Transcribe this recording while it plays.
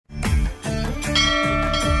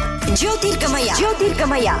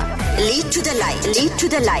జ్యోతిర్గమయ lead to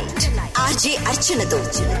the light RJ అర్చనతో.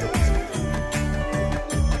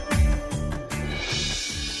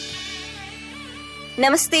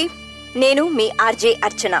 నమస్తే, నేను మీ ఆర్జే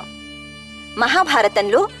అర్చన.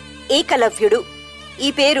 మహాభారతంలో ఏకలవ్యుడు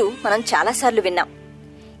ఈ పేరు మనం చాలాసార్లు విన్నాం.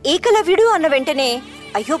 ఏకలవ్యుడు అన్న వెంటనే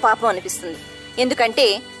అయ్యో పాపం అనిపిస్తుంది. ఎందుకంటే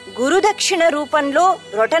గురుదక్షిణ రూపంలో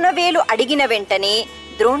బ్రొటనవేలు అడిగిన వెంటనే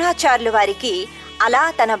ద్రోణాచార్యుల వారికి అలా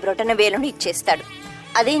తన బ్రొటనవేలును ఇచ్చేస్తాడు.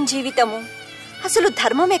 అదేం జీవితము? అసలు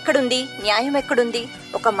ధర్మం ఎక్కడుంది, న్యాయం ఎక్కడుంది?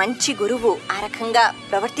 ఒక మంచి గురువు ఆ రకంగా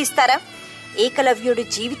ప్రవర్తిస్తారా? ఏకలవ్యుడి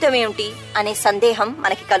జీవితం ఏమిటి అనే సందేహం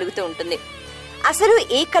మనకి కలుగుతూ ఉంటుంది. అసలు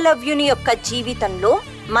ఏకలవ్యుని యొక్క జీవితంలో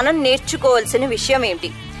మనం నేర్చుకోవాల్సిన విషయం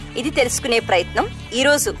ఏమిటి? ఇది తెలుసుకునే ప్రయత్నం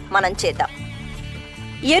ఈరోజు మనం చేద్దాం.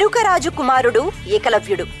 ఎరుకరాజు కుమారుడు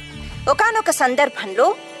ఏకలవ్యుడు ఒకానొక సందర్భంలో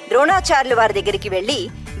ద్రోణాచార్యుల వారి దగ్గరికి వెళ్లి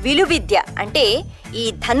విలువిద్య అంటే ఈ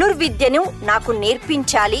ధనుర్విద్యను నాకు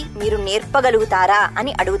నేర్పించాలి, మీరు నేర్పగలుగుతారా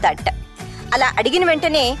అని అడుగుతాడట. అలా అడిగిన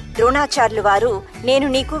వెంటనే ద్రోణాచార్యుల వారు నేను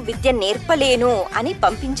నీకు విద్య నేర్పలేను అని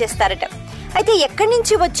పంపించేస్తారట. అయితే ఎక్కడి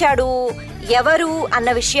నుంచి వచ్చాడు, ఎవరు అన్న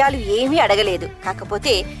విషయాలు ఏమీ అడగలేదు.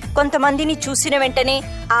 కాకపోతే కొంతమందిని చూసిన వెంటనే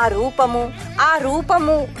ఆ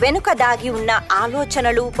రూపము వెనుక దాగి ఉన్న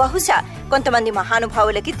ఆలోచనలు బహుశా కొంతమంది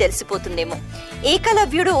మహానుభావులకి తెలిసిపోతుందేమో.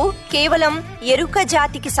 ఏకలవ్యుడు కేవలం ఎరుక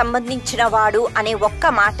జాతికి సంబంధించిన వాడు అనే ఒక్క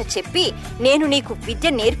మాట చెప్పి నేను నీకు విద్య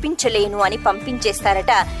నేర్పించలేను అని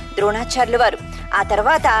పంపించేస్తారట ద్రోణాచార్యుల వారు. ఆ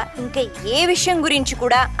తర్వాత ఇంకా ఏ విషయం గురించి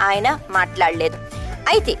కూడా ఆయన మాట్లాడలేదు.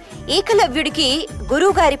 అయితే ఏకలవ్యుడికి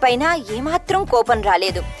గురువుగారి పైన ఏమాత్రం కోపం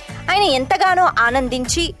రాలేదు. ఆయన ఎంతగానో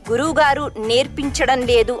ఆనందించి గురువుగారు నేర్పించడం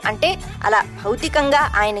లేదు అంటే అలా భౌతికంగా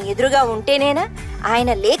ఆయన ఎదురుగా ఉంటేనేనా,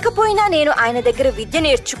 ఆయన లేకపోయినా నేను ఆయన దగ్గర విద్య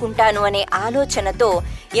నేర్చుకుంటాను అనే ఆలోచనతో,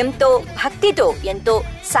 ఎంతో భక్తితో, ఎంతో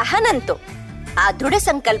సహనంతో, ఆ దృఢ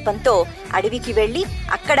సంకల్పంతో అడవికి వెళ్లి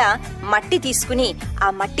అక్కడ మట్టి తీసుకుని ఆ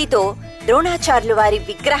మట్టితో ద్రోణాచార్యుల వారి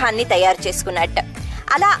విగ్రహాన్ని తయారు చేసుకున్నట్ట.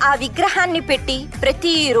 అలా ఆ విగ్రహాన్ని పెట్టి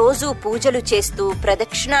ప్రతిరోజు పూజలు చేస్తూ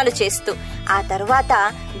ప్రదక్షిణాలు చేస్తూ ఆ తర్వాత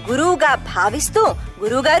గురువుగా భావిస్తూ,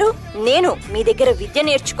 గురువుగారు నేను మీ దగ్గర విద్య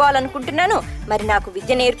నేర్చుకోవాలనుకుంటున్నాను, మరి నాకు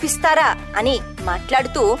విద్య నేర్పిస్తారా అని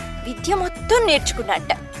మాట్లాడుతూ విద్య మొత్తం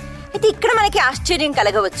నేర్చుకున్నట్ట. అయితే ఇక్కడ మనకి ఆశ్చర్యం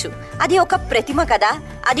కలగవచ్చు. అది ఒక ప్రతిమ కదా,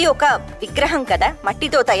 అది ఒక విగ్రహం కదా,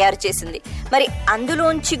 మట్టితో తయారు చేసింది. మరి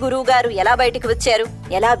అందులోంచి గురువుగారు ఎలా బయటకు వచ్చారు,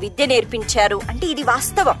 ఎలా విద్య నేర్పించారు అంటే ఇది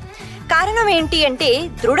వాస్తవం. కారణం ఏంటి అంటే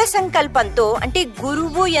దృఢ సంకల్పంతో, అంటే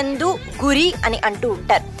గురువు యందు గురి అని అంటూ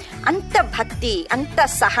ఉంటారు. అంత భక్తి, అంత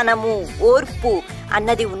సహనము, ఓర్పు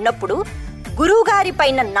అన్నది ఉన్నప్పుడు, గురువు గారి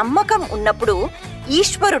పైన నమ్మకం ఉన్నప్పుడు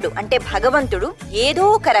ఈశ్వరుడు అంటే భగవంతుడు ఏదో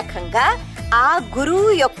ఒక రకంగా ఆ గురువు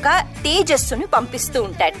యొక్క తేజస్సును పంపిస్తూ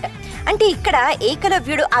ఉంటాడట. అంటే ఇక్కడ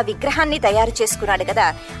ఏకలవ్యుడు ఆ విగ్రహాన్ని తయారు చేసుకున్నాడు కదా,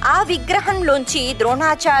 ఆ విగ్రహంలోంచి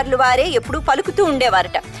ద్రోణాచార్యుల వారే ఎప్పుడూ పలుకుతూ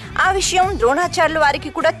ఉండేవారట. ఆ విషయం ద్రోణాచార్యుల వారికి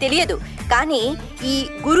కూడా తెలియదు. కానీ ఈ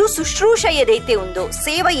గురు శుశ్రూష ఏదైతే ఉందో,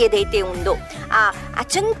 సేవ ఏదైతే ఉందో, ఆ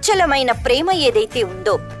అచంచలమైన ప్రేమ ఏదైతే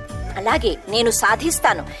ఉందో, అలాగే నేను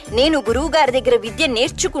సాధిస్తాను, నేను గురువు గారి దగ్గర విద్య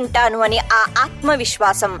నేర్చుకుంటాను అని ఆ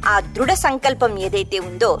ఆత్మవిశ్వాసం, ఆ దృఢ సంకల్పం ఏదైతే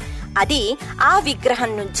ఉందో అది ఆ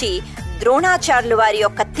విగ్రహం నుంచి ద్రోణాచార్యుల వారి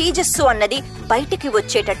యొక్క తేజస్సు అన్నది బయటికి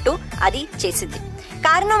వచ్చేటట్టు అది చేసింది.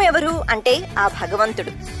 కారణం ఎవరు అంటే ఆ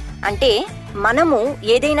భగవంతుడు. అంటే మనము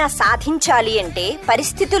ఏదైనా సాధించాలి అంటే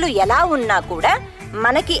పరిస్థితులు ఎలా ఉన్నా కూడా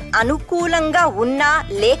మనకి అనుకూలంగా ఉన్నా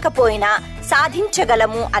లేకపోయినా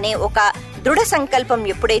సాధించగలము అనే ఒక దృఢ సంకల్పం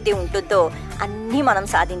ఎప్పుడైతే ఉంటుందో అన్నీ మనం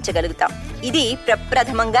సాధించగలుగుతాం. ఇది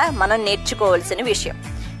ప్రప్రథమంగా మనం నేర్చుకోవాల్సిన విషయం.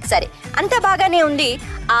 సరే, అంత బాగానే ఉంది.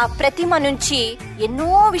 ఆ ప్రతిమ నుంచి ఎన్నో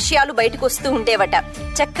విషయాలు బయటకు వస్తూ ఉండేవట.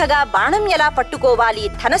 చక్కగా బాణం ఎలా పట్టుకోవాలి,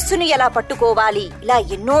 ధనస్సును ఎలా పట్టుకోవాలి, ఇలా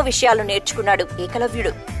ఎన్నో విషయాలు నేర్చుకున్నాడు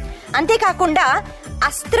ఏకలవ్యుడు. అంతేకాకుండా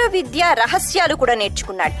అస్త్ర విద్య రహస్యాలు కూడా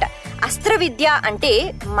నేర్చుకున్నట్ట. అస్త్ర విద్య అంటే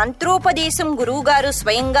మంత్రోపదేశం గురువుగారు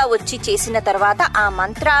స్వయంగా వచ్చి చేసిన తర్వాత ఆ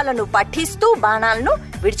మంత్రాలను పఠిస్తూ బాణాలను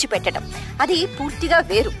విడిచిపెట్టడం, అది పూర్తిగా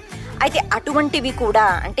వేరు. అయితే అటువంటివి కూడా,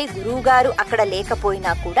 అంటే గురువుగారు అక్కడ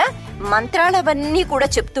లేకపోయినా కూడా మంత్రాలవన్నీ కూడా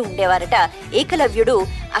చెప్తూ ఉండేవారట. ఏకలవ్యుడు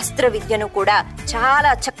అస్త్ర విద్యను కూడా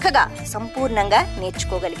చాలా చక్కగా సంపూర్ణంగా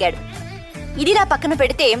నేర్చుకోగలిగాడు. ఇదిలా పక్కన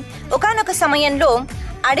పెడితే ఒకానొక సమయంలో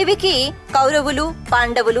అడవికి కౌరవులు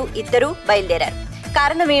పాండవులు ఇద్దరు బయలుదేరారు.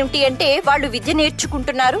 కారణం ఏమిటి అంటే వాళ్ళు విద్య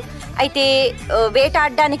నేర్చుకుంటున్నారు. అయితే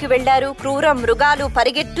వేటాడడానికి వెళ్లారు. క్రూర మృగాలు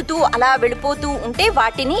పరిగెత్తుతూ అలా వెళ్ళిపోతూ ఉంటే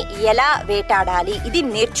వాటిని ఎలా వేటాడాలి ఇది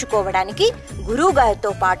నేర్చుకోవడానికి గురువు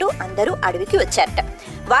గారితో పాటు అందరూ అడవికి వచ్చారట.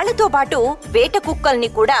 వాళ్లతో పాటు వేట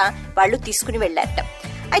కుక్కల్ని కూడా వాళ్ళు తీసుకుని వెళ్లారట.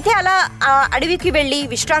 అయితే అలా ఆ అడవికి వెళ్లి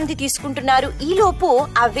విశ్రాంతి తీసుకుంటున్నారు. ఈలోపు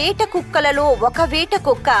ఆ వేట కుక్కలలో ఒక వేట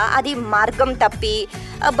కుక్క అది మార్గం తప్పి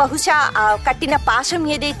బహుశా కట్టిన పాశం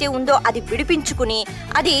ఏదైతే ఉందో అది విడిపించుకుని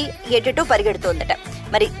అది ఎటటో పరిగెడుతోందట.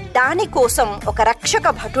 మరి దానికోసం ఒక రక్షక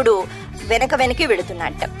భటుడు వెనక్కి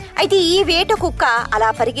వెళుతున్నట్ట. అయితే ఈ వేట కుక్క అలా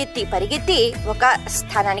పరిగెత్తి ఒక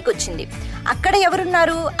స్థానానికి వచ్చింది. అక్కడ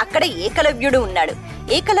ఎవరున్నారు? అక్కడ ఏకలవ్యుడు ఉన్నాడు.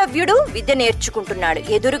 ఏకలవ్యుడు విద్య నేర్చుకుంటున్నాడు.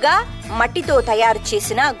 ఎదురుగా మట్టితో తయారు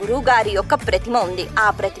చేసిన గురువుగారి యొక్క ప్రతిమ ఉంది. ఆ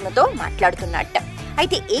ప్రతిమతో మాట్లాడుతున్నట్ట.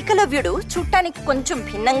 అయితే ఏకలవ్యుడు చూడటానికి కొంచెం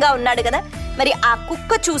భిన్నంగా ఉన్నాడు కదా. మరి ఆ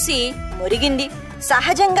కుక్క చూసి మొరిగింది.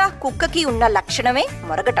 సహజంగా కుక్కకి ఉన్న లక్షణమే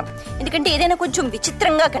మొరగటం. ఎందుకంటే ఏదైనా కొంచెం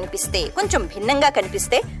విచిత్రంగా కనిపిస్తే, కొంచెం భిన్నంగా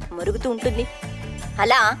కనిపిస్తే మొరుగుతూ ఉంటుంది.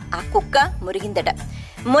 అలా ఆ కుక్క మొరిగిందట.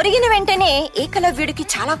 మొరిగిన వెంటనే ఏకలవ్యుడికి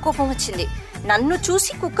చాలా కోపం వచ్చింది. నన్ను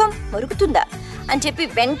చూసి కుక్క మొరుగుతుందా అని చెప్పి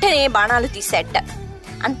వెంటనే బాణాలు తీశాట.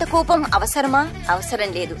 అంత కోపం అవసరమా? అవసరం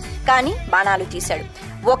లేదు. కానీ బాణాలు తీశాడు.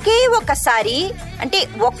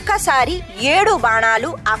 ఒక్కసారి 7 బాణాలు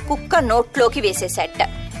ఆ కుక్క నోట్లోకి వేసేశాట.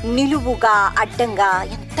 నిలువుగా, అడ్డంగా.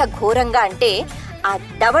 ఎంత ఘోరంగా అంటే ఆ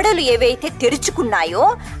దవడలు ఏవైతే తెరుచుకున్నాయో,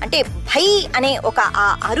 అంటే భై అనే ఒక ఆ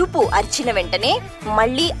అరుపు అరిచిన వెంటనే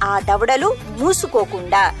మళ్ళీ ఆ దవడలు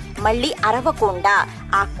మూసుకోకుండా, మళ్ళీ అరవకుండా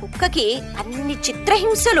ఆ కుక్కకి అన్ని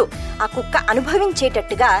చిత్రహింసలు ఆ కుక్క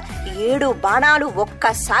అనుభవించేటట్టుగా 7 బాణాలు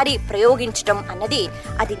ఒక్కసారి ప్రయోగించటం అన్నది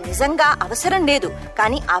అది నిజంగా అవసరం లేదు.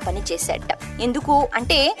 కానీ ఆ పని చేసేట. ఎందుకు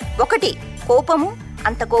అంటే, ఒకటి కోపము,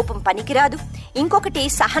 అంత కోపం పనికిరాదు. ఇంకొకటి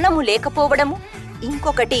సహనము లేకపోవడము.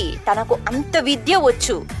 ఇంకొకటి తనకు అంత విద్య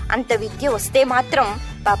వచ్చు. అంత విద్య వస్తే మాత్రం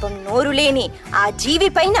పాపం నోరు లేని ఆ జీవి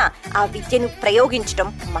పైన ఆ విద్యను ప్రయోగించటం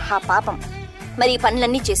మహాపాపం. మరి ఈ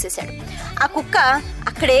పనులన్నీ చేసేశాడు. ఆ కుక్క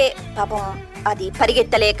అక్కడే పాపం అది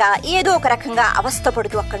పరిగెత్తలేక ఏదో ఒక రకంగా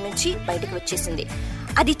అవస్థపడుతూ అక్కడి నుంచి బయటకు వచ్చేసింది.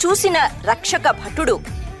 అది చూసిన రక్షక భటుడు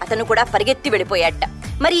అతను కూడా పరిగెత్తి వెళ్ళిపోయాట.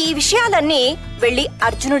 మరి ఈ విషయాలన్నీ వెళ్ళి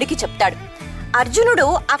అర్జునుడికి చెప్తాడు. అర్జునుడు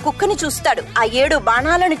ఆ కుక్కని చూస్తాడు, ఆ 7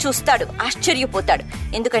 బాణాలను చూస్తాడు, ఆశ్చర్యపోతాడు.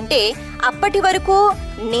 ఎందుకంటే అప్పటి వరకు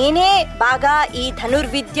నేనే బాగా ఈ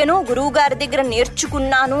ధనుర్విద్యను గురువుగారి దగ్గర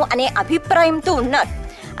నేర్చుకున్నాను అనే అభిప్రాయంతో ఉన్నారు.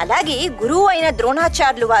 అలాగే గురువు అయిన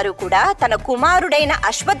ద్రోణాచార్యులు వారు కూడా తన కుమారుడైన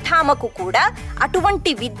అశ్వత్థామకు కూడా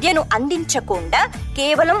అటువంటి విద్యను అందించకుండా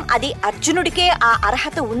కేవలం అది అర్జునుడికే ఆ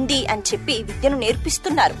అర్హత ఉంది అని చెప్పి విద్యను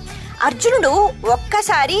నేర్పిస్తున్నారు. అర్జునుడు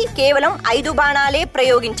ఒక్కసారి కేవలం 5 బాణాలే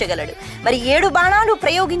ప్రయోగించగలడు. మరి 7 బాణాలు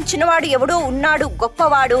ప్రయోగించిన వాడు ఎవడో ఉన్నాడు,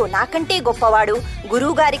 గొప్పవాడు, నాకంటే గొప్పవాడు,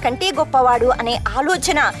 గురువు గారి కంటే గొప్పవాడు అనే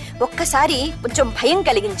ఆలోచన ఒక్కసారి కొంచెం భయం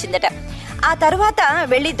కలిగించిందట. ఆ తర్వాత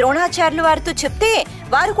వెళ్లి ద్రోణాచార్యులు వారితో చెప్తే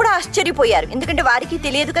వారు కూడా ఆశ్చర్యపోయారు. ఎందుకంటే వారికి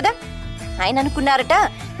తెలియదు కదా. ఆయన అనుకున్నారట,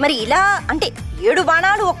 మరి ఇలా అంటే 7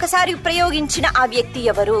 బాణాలు ఒక్కసారి ప్రయోగించిన ఆ వ్యక్తి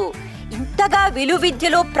ఎవరు, ఇంతగా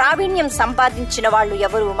విలువిద్యలో ప్రావీణ్యం సంపాదించిన వాళ్ళు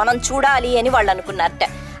ఎవరు, మనం చూడాలి అని వాళ్ళు అనుకున్నారట.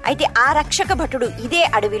 అయితే ఆ రక్షక భటుడు ఇదే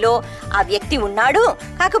అడవిలో ఆ వ్యక్తి ఉన్నాడు.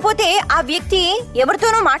 కాకపోతే ఆ వ్యక్తి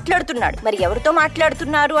ఎవరితోనో మాట్లాడుతున్నాడు. మరి ఎవరితో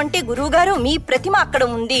మాట్లాడుతున్నారు అంటే, గురువుగారు మీ ప్రతిమ అక్కడ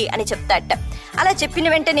ఉంది అని చెప్తాడట. అలా చెప్పిన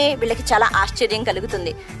వెంటనే వీళ్ళకి చాలా ఆశ్చర్యం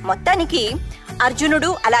కలుగుతుంది. మొత్తానికి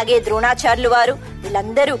అర్జునుడు అలాగే ద్రోణాచార్యులు వారు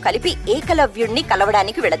వీళ్ళందరూ కలిపి ఏకలవ్యుడిని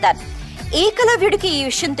కలవడానికి వెళతారు. ఏకలవ్యుడికి ఈ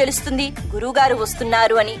విషయం తెలుస్తుంది, గురువుగారు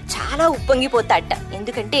వస్తున్నారు అని. చాలా ఉప్పొంగిపోతాడట.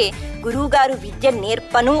 ఎందుకంటే గురువుగారు విద్య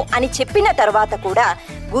నేర్పను అని చెప్పిన తర్వాత కూడా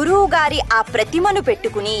గురువుగారి ఆ ప్రతిమను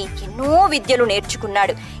పెట్టుకుని ఎన్నో విద్యలు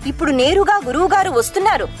నేర్చుకున్నాడు. ఇప్పుడు నేరుగా గురువుగారు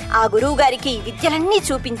వస్తున్నారు, ఆ గురువుగారికి ఈ విద్యలన్నీ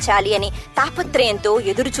చూపించాలి అని తాపత్రయంతో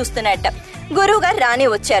ఎదురు చూస్తున్నట్ట. గురువుగారు రానే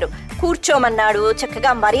వచ్చారు. కూర్చోమన్నాడు,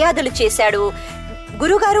 చక్కగా మర్యాదలు చేశాడు.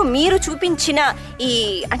 గురుగారు మీరు చూపించిన ఈ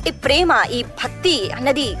ప్రేమ, ఈ భక్తి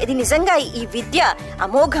అన్నది ఇది నిజంగా ఈ విద్య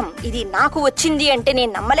అమోఘం, ఇది నాకు వచ్చింది అంటే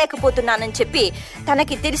నేను నమ్మలేకపోతున్నానని చెప్పి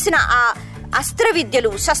తనకి తెలిసిన ఆ అస్త్ర విద్యలు,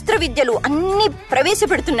 శస్త్ర విద్యలు అన్ని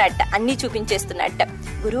ప్రవేశపెడుతున్నట్ట, అన్ని చూపించేస్తున్నట్ట.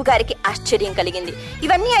 గురువు గారికి ఆశ్చర్యం కలిగింది.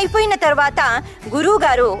 ఇవన్నీ అయిపోయిన తర్వాత గురువు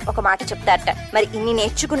గారు ఒక మాట చెప్తారట, మరి ఇన్ని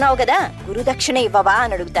నేర్చుకున్నావు కదా, గురుదక్షిణ ఇవ్వవా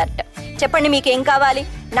అని అడుగుతారట. చెప్పండి మీకేం కావాలి,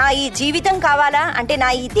 నా ఈ జీవితం కావాలా, అంటే నా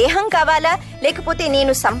ఈ దేహం కావాలా, లేకపోతే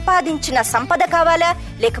నేను సంపాదించిన సంపద కావాలా,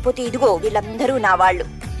 లేకపోతే ఇదిగో వీళ్ళందరూ నా వాళ్ళు,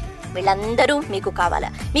 వీళ్ళందరూ మీకు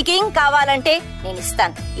కావాలా, మీకేం కావాలంటే నేను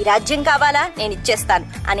ఇస్తాను, ఈ రాజ్యం కావాలా నేను ఇచ్చేస్తాను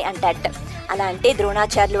అని అంటాడట. అలా అంటే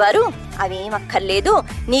ద్రోణాచార్యులు వారు అవేం అక్కర్లేదు,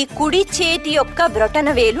 నీ కుడి చేతి యొక్క బ్రొటన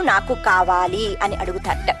వేలు నాకు కావాలి అని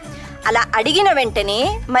అడుగుతాడట. అలా అడిగిన వెంటనే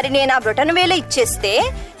మరి నేను ఆ బ్రొటన వేలు ఇచ్చేస్తే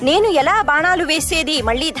నేను ఎలా బాణాలు వేసేది,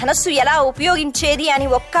 మళ్ళీ ధనస్సు ఎలా ఉపయోగించేది అని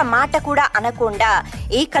ఒక్క మాట కూడా అనకుండా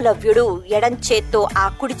ఏకలవ్యుడు ఎడం చేత్తో ఆ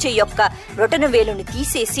కుడి చెయ్యి యొక్క బ్రొటన వేలుని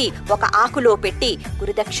తీసేసి ఒక ఆకులో పెట్టి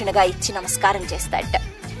గురుదక్షిణగా ఇచ్చి నమస్కారం చేస్తాడట.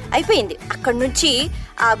 అయిపోయింది. అక్కడి నుంచి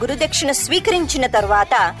ఆ గురుదక్షిణ స్వీకరించిన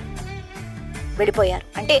తర్వాత వెళ్ళిపోయారు.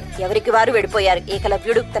 అంటే ఎవరికి వారు వెళ్ళిపోయారు.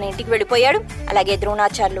 ఏకలవ్యుడు తన ఇంటికి వెళ్ళిపోయాడు, అలాగే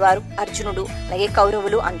ద్రోణాచార్యులు వారు, అర్జునుడు, అలాగే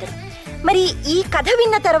కౌరవులు అందరూ. మరి ఈ కథ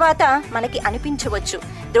విన్న తర్వాత మనకి అనిపించవచ్చు,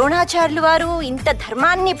 ద్రోణాచార్యులు వారు ఇంత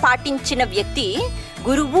ధర్మాన్ని పాటించిన వ్యక్తి,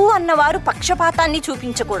 గురువు అన్నవారు పక్షపాతాన్ని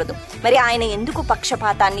చూపించకూడదు. మరి ఆయన ఎందుకు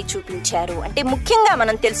పక్షపాతాన్ని చూపించారు అంటే ముఖ్యంగా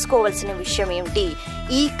మనం తెలుసుకోవాల్సిన విషయం ఏమిటి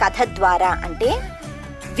ఈ కథ ద్వారా అంటే,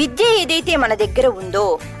 విద్య ఏదైతే మన దగ్గర ఉందో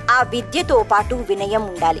ఆ విద్యతో పాటు వినయం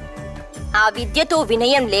ఉండాలి. ఆ విద్యతో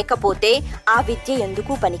వినయం లేకపోతే ఆ విద్య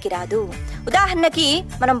ఎందుకు పనికిరాదు. ఉదాహరణకి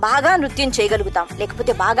మనం బాగా నృత్యం చేయగలుగుతాం,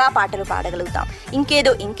 లేకపోతే బాగా పాటలు పాడగలుగుతాం,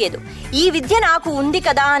 ఇంకేదో ఈ విద్య నాకు ఉంది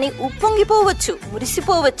కదా అని ఉప్పొంగిపోవచ్చు,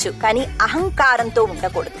 మురిసిపోవచ్చు, కానీ అహంకారంతో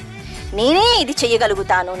ఉండకూడదు. నేనే ఇది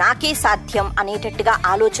చేయగలుగుతాను, నాకే సాధ్యం అనేటట్టుగా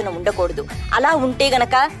ఆలోచన ఉండకూడదు. అలా ఉంటే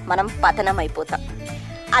గనక మనం పతనం అయిపోతాం.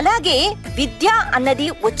 అలాగే విద్య అన్నది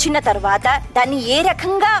వచ్చిన తర్వాత దాన్ని ఏ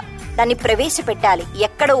రకంగా దాన్ని ప్రవేశపెట్టాలి,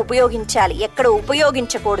 ఎక్కడ ఉపయోగించాలి, ఎక్కడ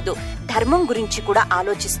ఉపయోగించకూడదు, ధర్మం గురించి కూడా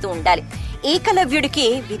ఆలోచిస్తూ ఉండాలి. ఏకలవ్యుడికి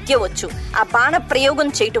విద్య వచ్చు, ఆ బాణ ప్రయోగం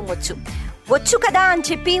చేయటం వచ్చు కదా అని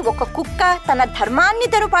చెప్పి ఒక కుక్క తన ధర్మాన్ని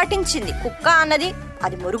తను పాటించింది. కుక్క అన్నది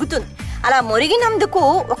అది మొరుగుతుంది. అలా మొరిగినందుకు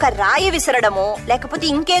ఒక రాయి విసరడమో, లేకపోతే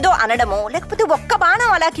ఇంకేదో అనడమో, లేకపోతే ఒక్క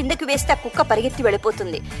బాణం అలా కిందకి వేస్తే ఆ కుక్క పరిగెత్తి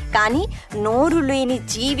వెళ్ళిపోతుంది. కానీ నోరు లేని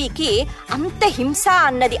జీవికి అంత హింస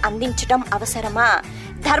అన్నది అందించటం అవసరమా?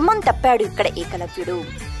 ధర్మం తప్పాడు ఇక్కడ ఏకలవ్యుడు.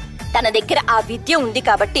 తన దగ్గర ఆ విద్య ఉంది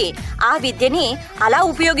కాబట్టి ఆ విద్యని అలా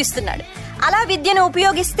ఉపయోగిస్తున్నాడు. అలా విద్యను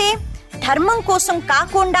ఉపయోగిస్తే, ధర్మం కోసం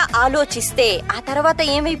కాకుండా ఆలోచిస్తే ఆ తర్వాత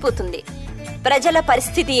ఏమైపోతుంది, ప్రజల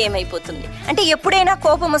పరిస్థితి ఏమైపోతుంది అంటే, ఎప్పుడైనా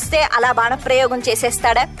కోపం వస్తే అలా బాణప్రయోగం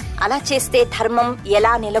చేసేస్తాడా? అలా చేస్తే ధర్మం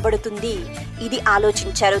ఎలా నిలబడుతుంది? ఇది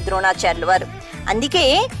ఆలోచించారు ద్రోణాచార్యులు వారు. అందుకే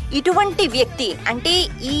ఇటువంటి వ్యక్తి అంటే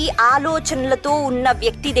ఈ ఆలోచనలతో ఉన్న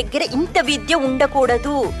వ్యక్తి దగ్గర ఇంత విద్య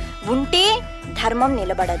ఉండకూడదు, ఉంటే ధర్మం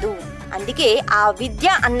నిలబడదు. అందుకే ఆ విద్య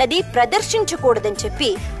అన్నది ప్రదర్శించకూడదని చెప్పి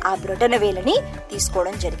ఆ బ్రొటనవేలని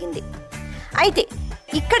తీసుకోవడం జరిగింది. అయితే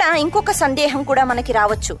ఇక్కడ ఇంకొక సందేహం కూడా మనకి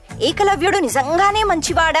రావచ్చు, ఏకలవ్యుడు నిజంగానే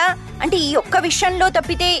మంచివాడా అంటే ఈ ఒక్క విషయంలో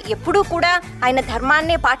తప్పితే ఎప్పుడూ కూడా ఆయన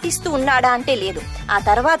ధర్మాన్నే పాటిస్తూ ఉన్నాడా అంటే లేదు. ఆ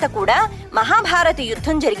తర్వాత కూడా మహాభారత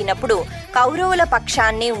యుద్ధం జరిగినప్పుడు కౌరవుల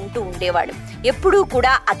పక్షాన్నే ఉంటూ ఉండేవాడు, ఎప్పుడూ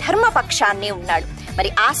కూడా అధర్మ పక్షాన్నే ఉన్నాడు. మరి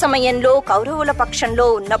ఆ సమయంలో కౌరవుల పక్షంలో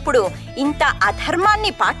ఉన్నప్పుడు, ఇంత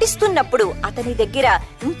అధర్మాన్ని పాటిస్తున్నప్పుడు, అతని దగ్గర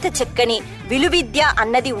ఇంత చక్కని విలువిద్య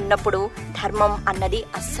అన్నది ఉన్నప్పుడు ధర్మం అన్నది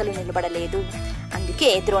అస్సలు నిలబడలేదు. అందుకే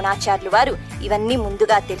ద్రోణాచార్యులు వారు ఇవన్నీ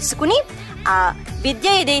ముందుగా తెలుసుకుని ఆ విద్య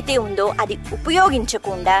ఏదైతే ఉందో అది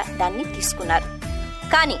ఉపయోగించకుండా దాన్ని తీసుకున్నారు.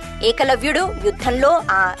 కానీ ఏకలవ్యుడు యుద్ధంలో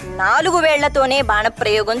ఆ 4 వేళ్లతోనే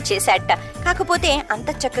బాణప్రయోగం చేశాట. కాకపోతే అంత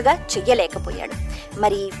చక్కగా చెయ్యలేకపోయాడు.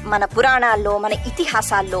 మరి మన పురాణాల్లో, మన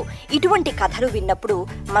ఇతిహాసాల్లో ఇటువంటి కథలు విన్నప్పుడు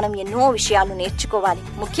మనం ఎన్నో విషయాలు నేర్చుకోవాలి.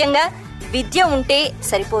 ముఖ్యంగా విద్య ఉంటే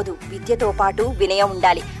సరిపోదు, విద్యతో పాటు వినయం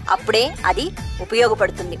ఉండాలి. అప్పుడే అది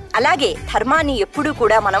ఉపయోగపడుతుంది. అలాగే ధర్మాన్ని ఎప్పుడూ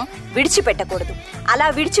కూడా మనం విడిచిపెట్టకూడదు. అలా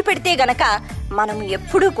విడిచిపెడితే గనక మనం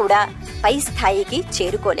ఎప్పుడూ కూడా పై స్థాయికి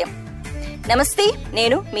చేరుకోలేం. నమస్తే,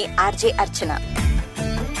 నేను మీ ఆర్జే అర్చన.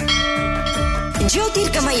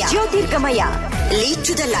 జ్యోతిర్గమయ lead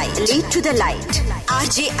to the light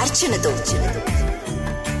RJ అర్చనతో.